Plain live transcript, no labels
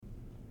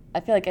I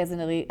feel like as an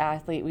elite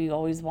athlete, we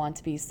always want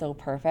to be so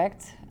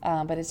perfect,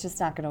 but it's just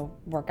not going to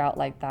work out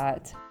like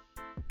that.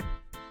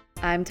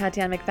 I'm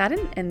Tatiana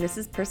McFadden, and this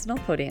is Personal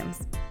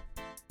Podiums.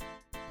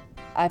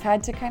 I've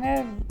had to kind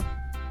of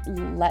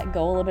let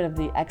go a little bit of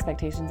the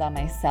expectations on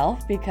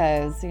myself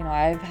because,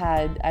 I've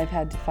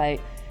had to fight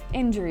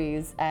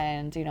injuries,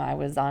 and, I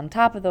was on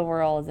top of the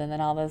world, and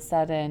then all of a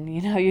sudden,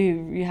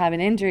 you have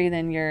an injury,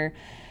 then you're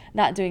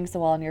not doing so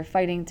well and you're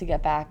fighting to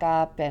get back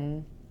up.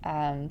 And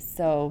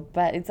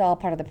but it's all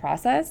part of the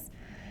process.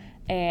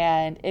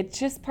 And it's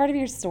just part of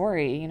your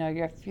story.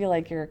 You feel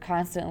like you're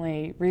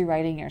constantly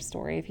rewriting your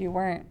story. If you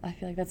weren't, I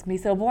feel like that's going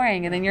to be so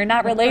boring. And then you're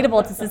not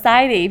relatable to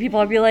society. People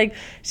will be like,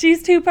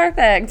 she's too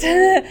perfect.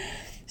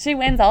 She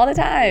wins all the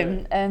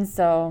time. And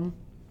so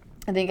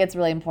I think it's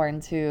really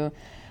important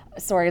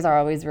stories are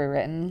always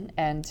rewritten.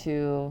 And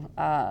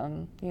I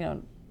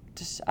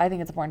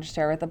think it's important to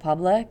share with the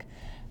public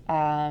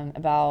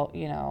about,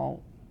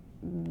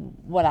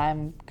 what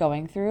I'm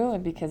going through,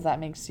 and because that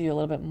makes you a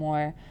little bit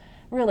more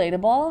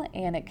relatable,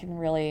 and it can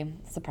really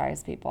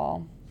surprise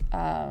people.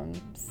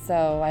 It's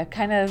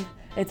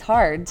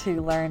hard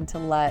to learn to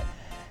let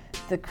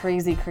the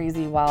crazy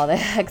wild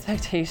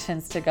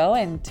expectations to go,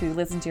 and to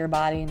listen to your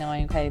body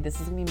knowing, okay, this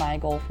is gonna be my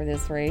goal for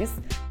this race.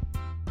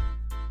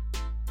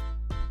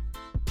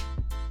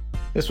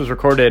 This was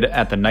recorded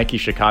at the Nike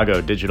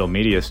Chicago Digital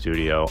Media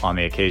Studio on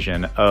the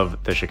occasion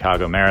of the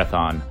Chicago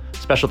Marathon.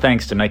 Special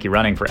thanks to Nike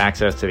Running for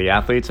access to the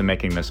athletes and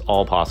making this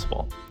all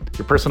possible.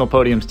 Your Personal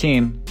Podiums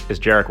team is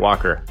Jarek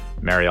Walker,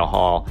 Mariel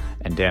Hall,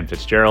 and Dan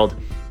Fitzgerald.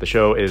 The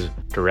show is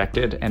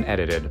directed and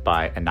edited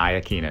by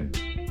Anaya Keenan.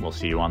 We'll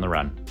see you on the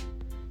run.